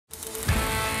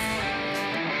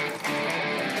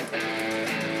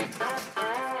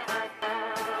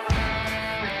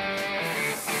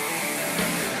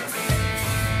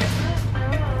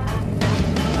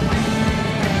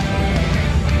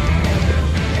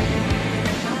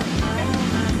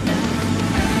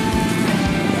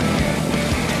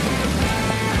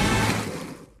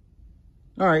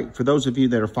All right, for those of you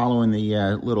that are following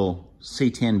the little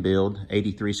C10 build,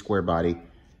 83 square body,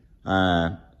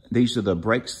 these are the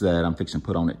brakes that I'm fixing to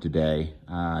put on it today.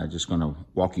 Just gonna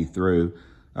walk you through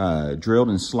drilled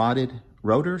and slotted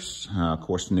rotors, of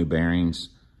course the new bearings,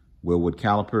 Wilwood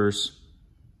calipers,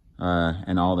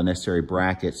 and all the necessary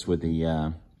brackets with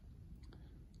the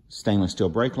stainless steel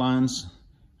brake lines.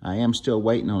 I am still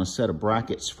waiting on a set of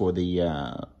brackets for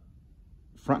the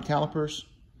front calipers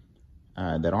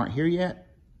that aren't here yet.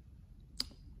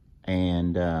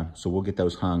 And so we'll get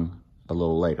those hung a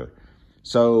little later.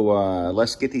 So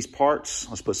let's get these parts.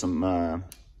 Let's put some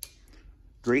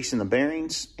grease in the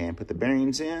bearings and put the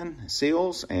bearings in,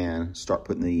 seals, and start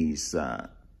putting these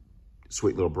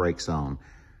sweet little brakes on.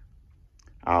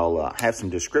 I'll have some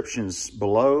descriptions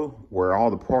below where all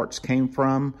the parts came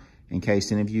from in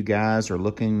case any of you guys are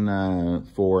looking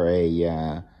for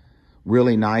a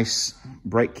really nice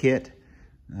brake kit.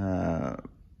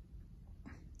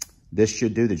 This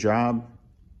should do the job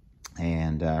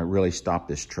and really stop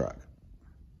this truck.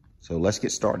 So let's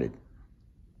get started.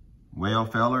 Well,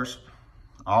 fellers,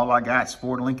 all I got's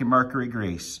Ford Lincoln Mercury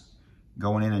grease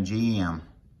going in a GM.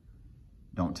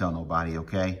 Don't tell nobody,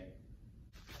 okay?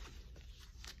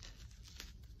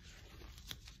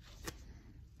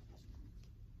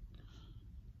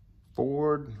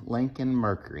 Ford Lincoln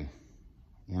Mercury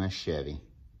in a Chevy.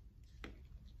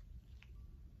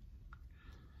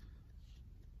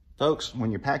 Folks, when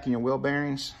you're packing your wheel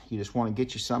bearings, you just want to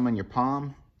get you some in your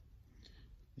palm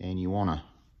and you want to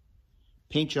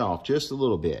pinch off just a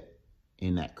little bit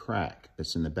in that crack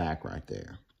that's in the back right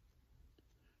there.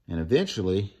 And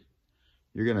eventually,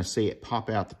 you're going to see it pop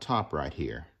out the top right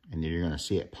here. And then you're going to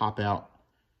see it pop out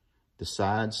the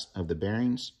sides of the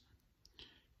bearings.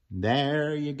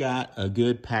 There you got a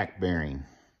good packed bearing.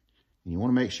 And you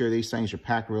want to make sure these things are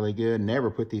packed really good.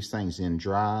 Never put these things in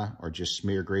dry or just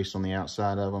smear grease on the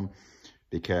outside of them,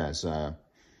 because I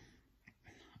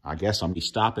guess I'll be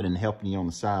stopping and helping you on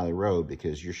the side of the road,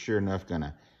 because you're sure enough going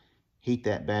to heat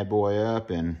that bad boy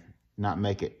up and not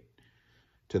make it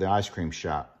to the ice cream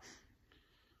shop.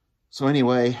 So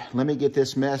anyway, let me get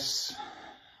this mess,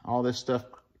 all this stuff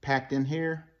packed in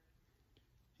here,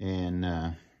 and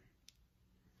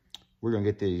we're going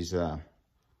to get these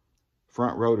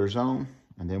front rotors on,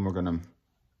 and then we're going to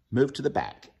move to the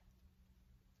back.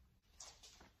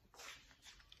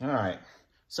 All right.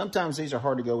 Sometimes these are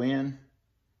hard to go in.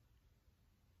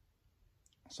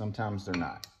 Sometimes they're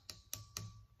not.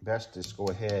 Best just go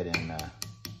ahead and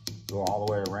go all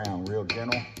the way around real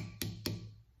gentle.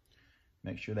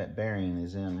 Make sure that bearing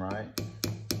is in right.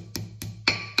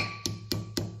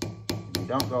 If you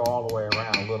don't go all the way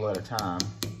around a little at a time,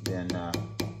 then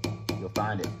you'll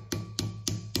find it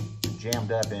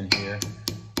jammed up in here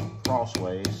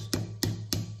crossways.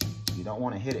 You don't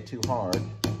want to hit it too hard.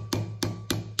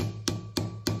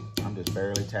 I'm just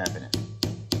barely tapping it.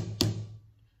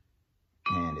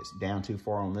 And it's down too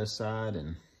far on this side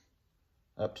and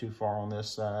up too far on this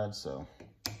side, so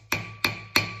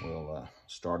we'll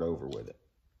start over with it.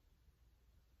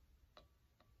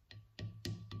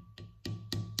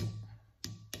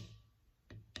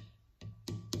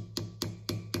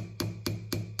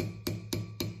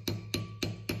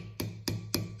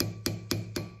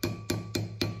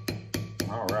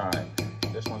 All right,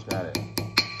 this one's got it.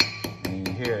 And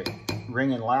you hear it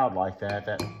ringing loud like that,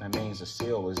 that means the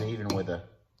seal is even with the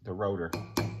rotor.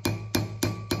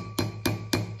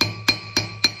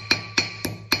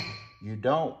 You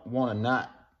don't want to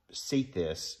not seat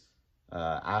this.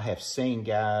 I have seen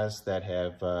guys that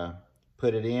have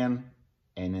put it in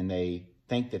and then they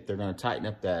think that they're going to tighten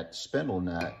up that spindle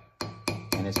nut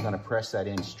and it's going to press that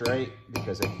in straight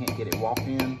because they can't get it walked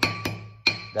in.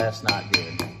 That's not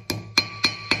good.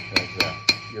 Because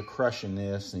you're crushing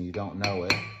this and you don't know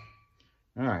it.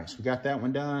 All right, so we got that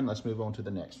one done. Let's move on to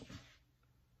the next one.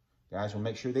 Guys, we'll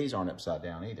make sure these aren't upside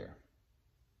down either.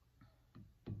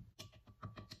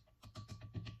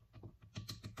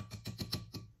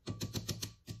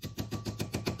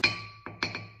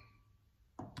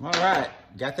 All right,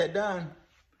 got that done.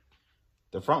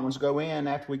 The front ones go in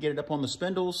after we get it up on the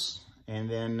spindles, and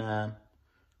then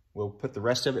we'll put the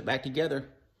rest of it back together.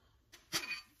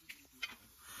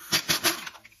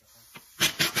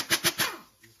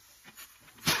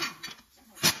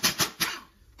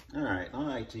 All right, I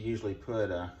like to usually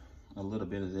put a little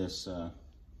bit of this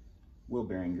wheel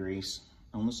bearing grease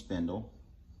on the spindle.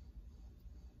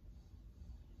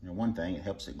 You know, one thing, it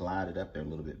helps it glide it up there a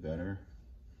little bit better.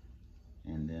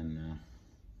 And then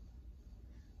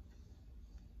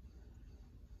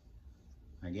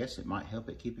I guess it might help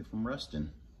it keep it from rusting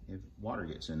if water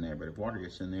gets in there. But if water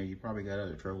gets in there, you probably got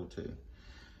other trouble too.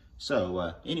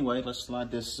 So anyway, let's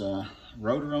slide this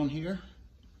rotor on here.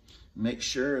 Make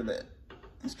sure that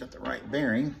it's got the right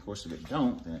bearing. Of course, if it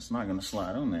don't, then it's not going to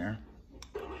slide on there.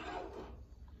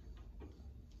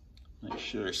 Make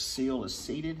sure the seal is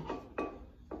seated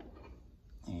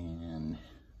and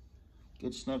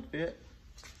good snug fit.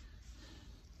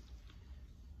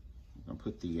 I'm going to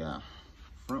put the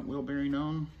front wheel bearing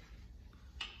on.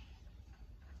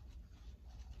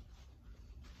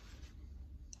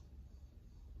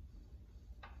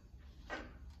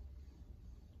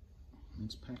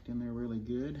 It's packed in there really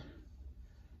good.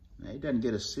 Now, it doesn't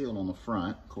get a seal on the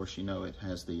front. Of course, you know it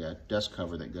has the dust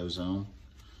cover that goes on.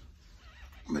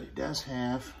 But it does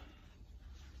have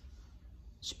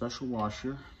a special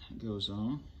washer that goes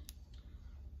on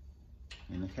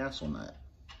and the castle nut.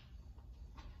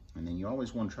 And then you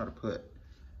always want to try to put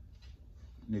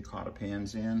new cotter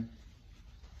pins in,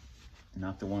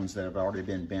 not the ones that have already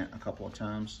been bent a couple of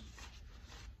times.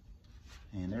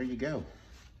 And there you go.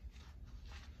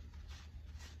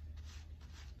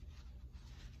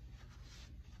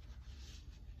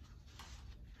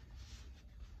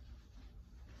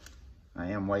 I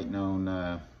am waiting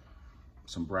on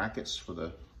some brackets for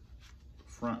the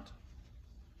front.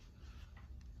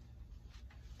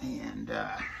 And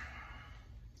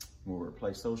we'll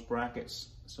replace those brackets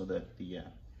so that the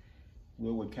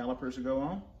Wilwood calipers will go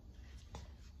on.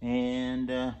 And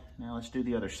now let's do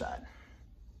the other side.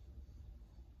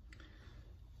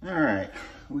 All right,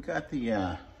 we got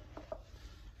the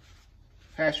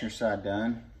passenger side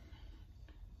done.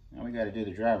 Now we got to do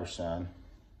the driver's side.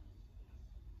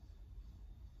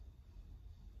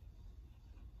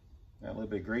 Got a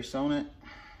little bit of grease on it.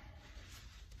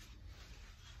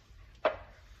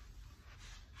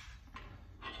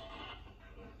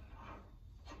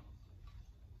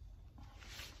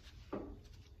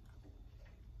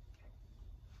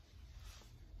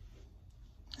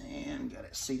 And got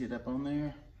it seated up on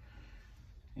there.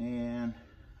 And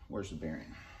where's the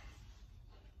bearing?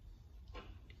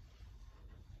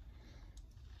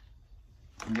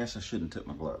 I guess I shouldn't take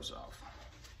my gloves off.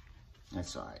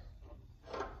 That's all right.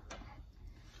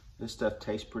 This stuff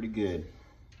tastes pretty good.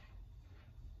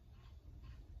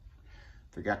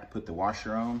 Forgot to put the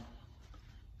washer on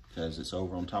because it's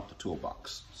over on top of the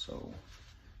toolbox. So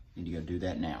need to go do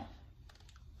that now.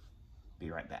 Be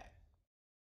right back.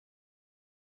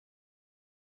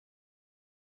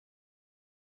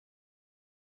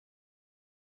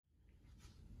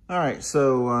 All right,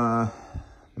 so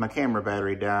my camera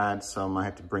battery died, so I'm gonna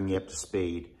have to bring you up to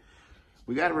speed.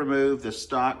 We gotta remove the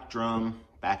stock drum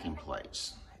backing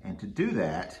plates. And to do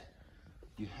that,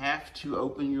 you have to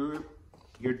open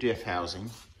your diff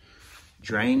housing,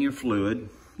 drain your fluid,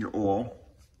 your oil,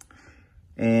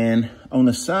 and on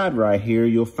the side right here,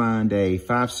 you'll find a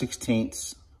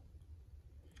 5/16.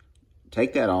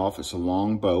 Take that off, it's a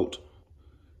long bolt.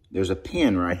 There's a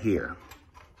pin right here.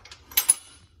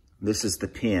 This is the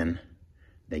pin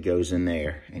that goes in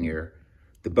there, and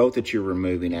the bolt that you're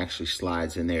removing actually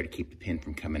slides in there to keep the pin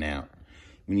from coming out.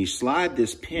 When you slide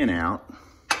this pin out,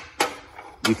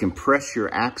 you can press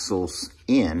your axles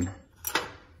in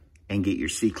and get your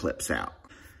C-clips out.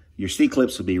 Your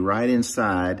C-clips will be right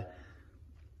inside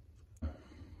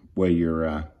where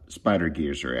your spider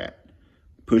gears are at.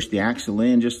 Push the axle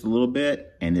in just a little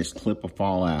bit and this clip will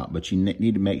fall out, but you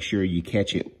need to make sure you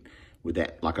catch it with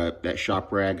that, like that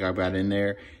shop rag I got in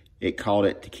there. It caught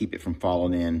it to keep it from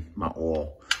falling in my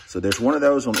oil. So there's one of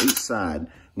those on each side.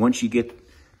 Once you get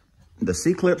the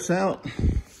C-clips out,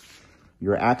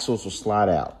 your axles will slide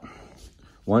out.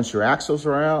 Once your axles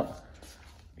are out,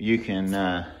 you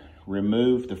can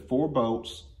remove the 4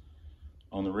 bolts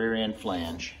on the rear end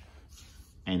flange,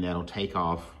 and that'll take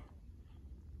off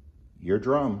your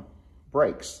drum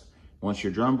brakes. Once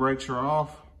your drum brakes are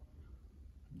off,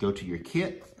 go to your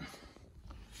kit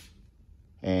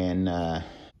and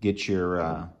get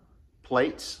your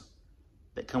plates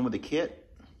that come with the kit,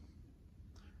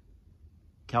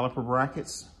 caliper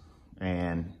brackets,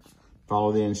 and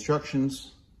follow the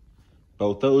instructions.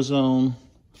 Bolt those on,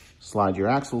 slide your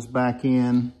axles back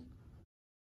in.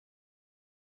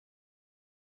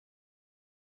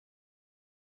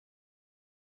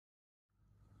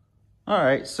 All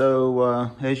right,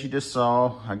 so as you just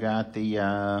saw, I got the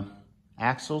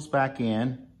axles back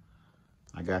in.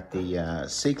 I got the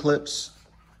C-clips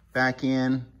back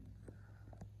in,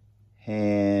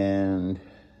 and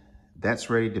that's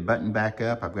ready to button back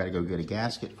up. I've got to go get a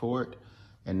gasket for it.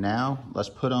 And now let's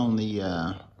put on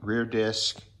the rear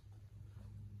disc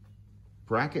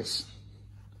brackets,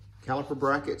 caliper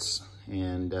brackets,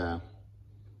 and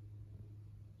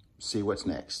see what's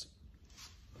next.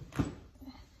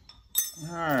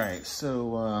 All right,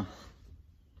 so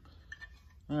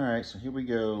All right, so here we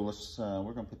go. Let's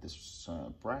we're gonna put this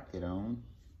bracket on.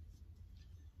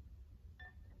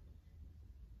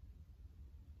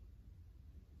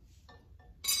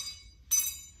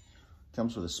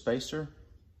 Comes with a spacer,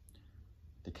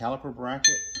 the caliper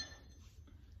bracket,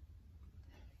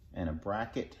 and a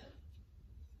bracket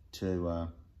to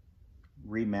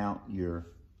remount your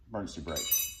emergency brake.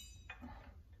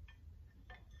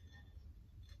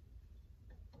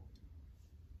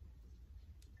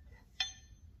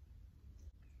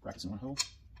 Brackets in one hole.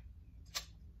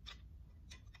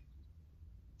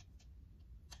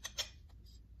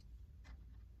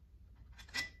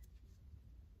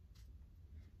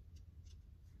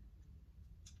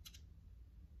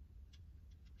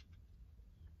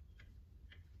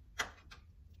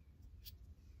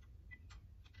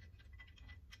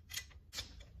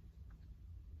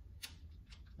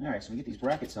 All right, so we get these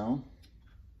brackets on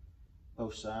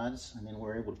both sides, and then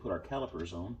we're able to put our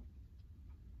calipers on.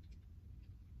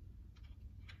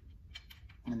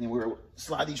 And then we're able to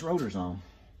slide these rotors on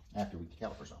after we get the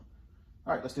calipers on.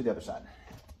 All right, let's do the other side.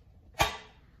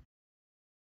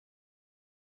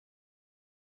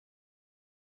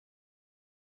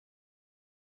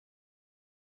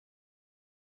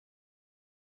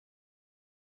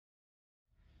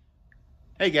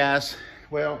 Hey guys,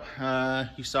 well,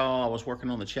 you saw I was working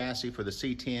on the chassis for the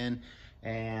C10,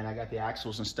 and I got the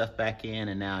axles and stuff back in,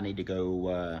 and now I need to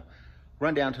go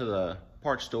run down to the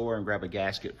parts store and grab a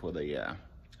gasket for the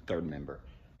third member.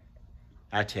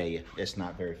 I tell you, it's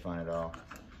not very fun at all.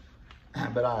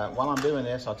 But while I'm doing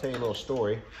this, I'll tell you a little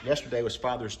story. Yesterday was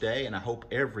Father's Day, and I hope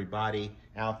everybody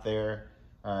out there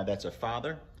that's a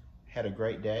father had a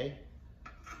great day.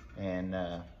 And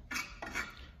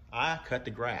I cut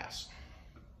the grass.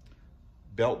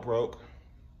 Belt broke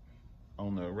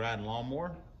on the riding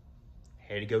lawnmower.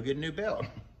 Had to go get a new belt.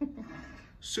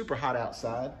 Super hot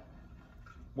outside.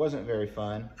 Wasn't very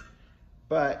fun,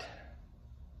 but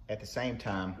at the same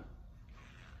time,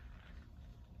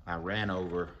 I ran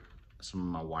over some of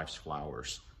my wife's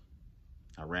flowers.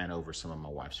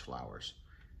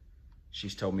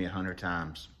 She's told me 100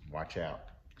 times, watch out.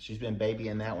 She's been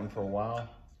babying that one for a while.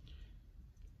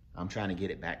 I'm trying to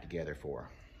get it back together for her.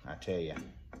 I tell you,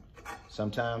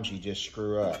 sometimes you just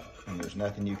screw up and there's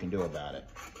nothing you can do about it.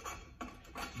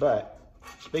 But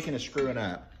speaking of screwing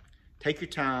up, take your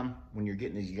time when you're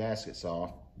getting these gaskets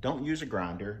off. Don't use a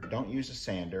grinder, don't use a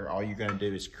sander. All you're gonna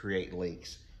do is create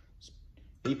leaks.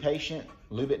 Be patient,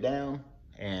 lube it down,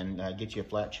 and get you a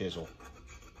flat chisel.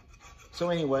 So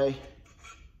anyway,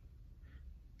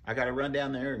 I gotta run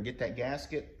down there and get that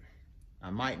gasket.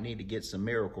 I might need to get some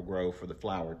Miracle Grow for the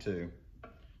flower too,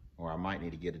 or I might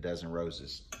need to get a dozen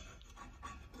roses.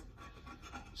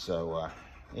 So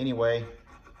anyway,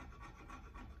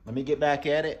 let me get back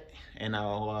at it, and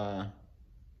I'll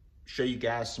show you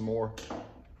guys some more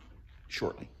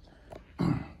shortly.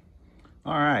 All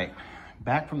right,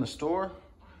 back from the store.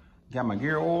 Got my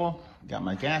gear oil, got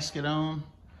my gasket on,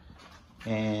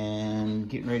 and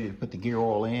getting ready to put the gear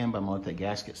oil in, but I'm gonna let that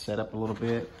gasket set up a little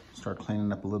bit, start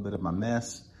cleaning up a little bit of my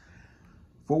mess.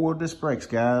 Four-wheel disc brakes,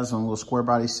 guys, on a little square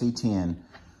body C10.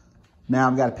 Now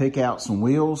I've got to pick out some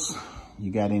wheels.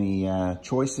 You got any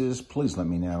choices, please let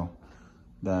me know.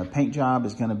 The paint job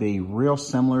is gonna be real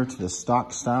similar to the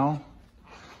stock style.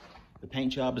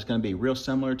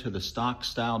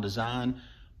 Design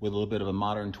with a little bit of a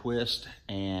modern twist,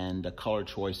 and the color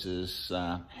choices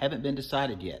haven't been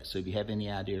decided yet. So if you have any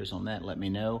ideas on that, let me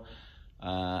know.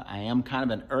 I am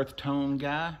kind of an earth tone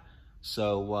guy.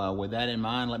 So with that in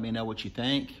mind, let me know what you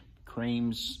think.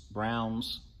 Creams,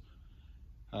 browns,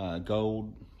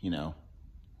 gold, you know.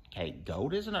 Hey,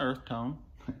 gold is an earth tone.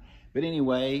 But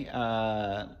anyway,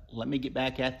 let me get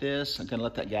back at this. I'm gonna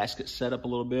let that gasket set up a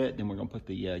little bit. Then we're gonna put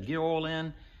the gear oil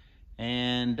in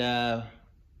and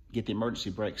get the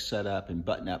emergency brakes set up and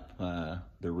button up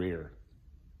the rear.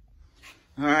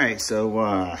 All right,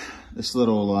 so this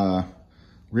little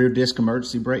rear disc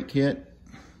emergency brake kit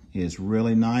is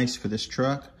really nice for this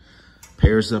truck.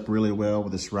 Pairs up really well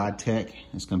with this Ride Tech.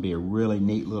 It's gonna be a really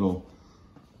neat little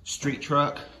street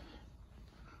truck.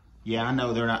 Yeah, I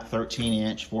know they're not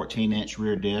 13-inch, 14-inch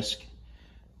rear disc,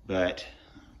 but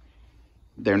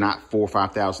they're not $4,000 or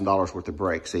 $5,000 worth of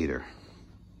brakes either.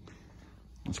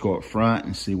 Let's go up front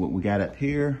and see what we got up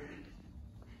here.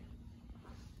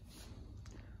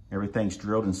 Everything's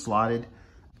drilled and slotted.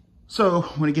 So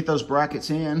when we get those brackets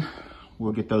in,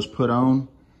 we'll get those put on,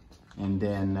 and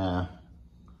then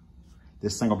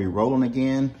this thing will be rolling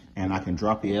again, and I can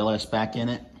drop the LS back in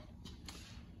it.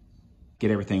 Get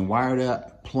everything wired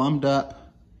up, plumbed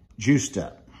up, juiced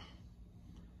up.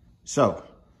 So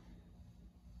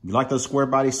If you like those square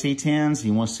body C10s,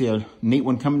 you want to see a neat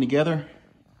one coming together,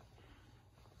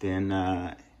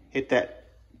 then hit that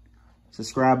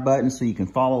subscribe button so you can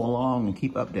follow along and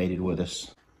keep updated with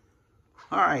us.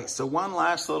 All right, so one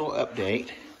last little update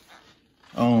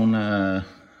on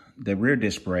the rear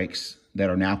disc brakes that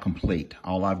are now complete.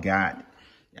 All I've got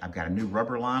a new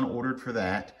rubber line ordered for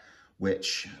that,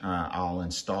 which I'll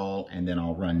install, and then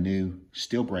I'll run new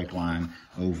steel brake line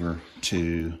over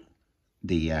to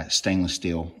the stainless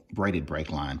steel braided brake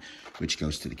line, which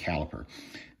goes to the caliper.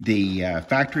 The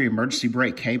factory emergency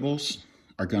brake cables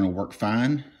are going to work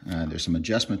fine. There's some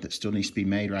adjustment that still needs to be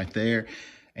made right there.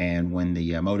 And when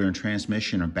the motor and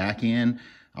transmission are back in,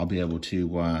 I'll be able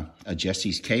to adjust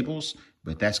these cables,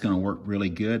 but that's going to work really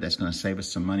good. That's going to save us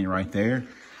some money right there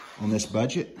on this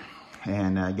budget.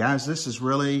 And guys, this is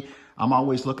really, I'm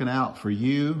always looking out for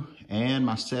you and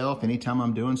myself anytime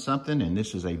I'm doing something. And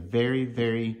this is a very,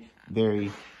 very,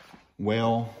 very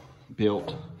well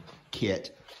built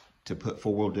kit to put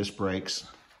four-wheel disc brakes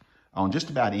on just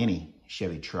about any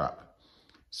Chevy truck.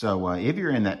 So if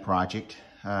you're in that project,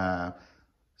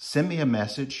 send me a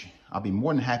message. I'll be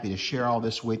more than happy to share all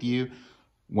this with you.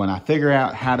 When I figure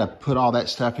out how to put all that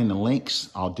stuff into links,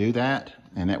 I'll do that.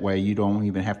 And that way you don't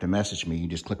even have to message me. You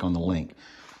just click on the link.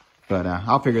 But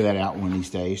I'll figure that out one of these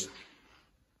days.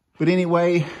 But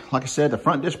anyway, like I said, the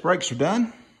front disc brakes are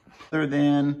done, other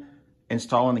than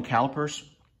installing the calipers.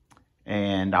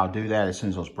 And I'll do that as soon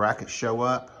as those brackets show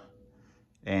up.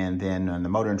 And then when the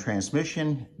motor and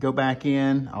transmission go back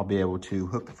in, I'll be able to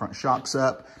hook the front shocks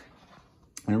up.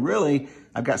 And really,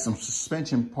 I've got some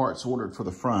suspension parts ordered for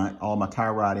the front, all my tie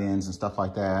rod ends and stuff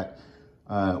like that.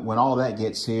 When all that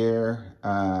gets here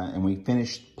and we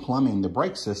finish plumbing the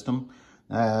brake system,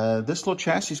 this little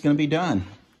chassis is going to be done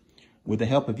with the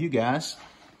help of you guys.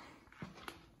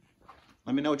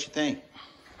 Let me know what you think.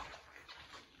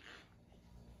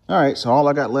 All right, so all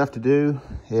I got left to do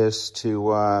is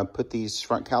to put these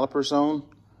front calipers on,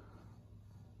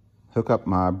 hook up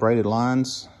my braided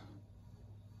lines,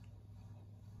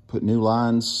 put new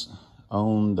lines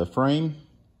on the frame.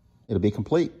 It'll be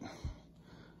complete.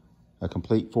 A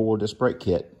complete four-wheel disc brake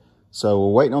kit. So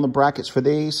we're waiting on the brackets for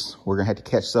these. We're gonna have to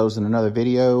catch those in another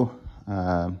video.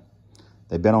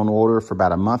 They've been on order for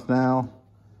about a month now.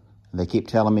 They keep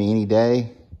telling me any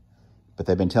day, but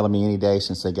they've been telling me any day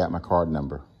since they got my card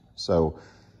number. So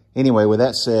anyway, with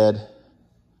that said,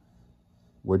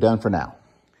 we're done for now.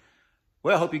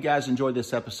 Well, I hope you guys enjoyed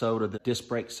this episode of the disc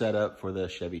brake setup for the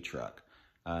Chevy truck.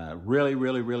 Really,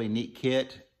 really, really neat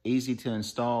kit, easy to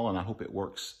install, and I hope it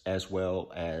works as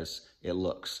well as it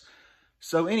looks.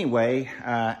 So anyway,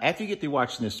 after you get through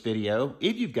watching this video,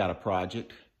 if you've got a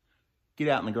project, get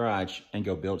out in the garage and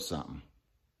go build something.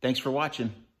 Thanks for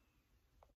watching.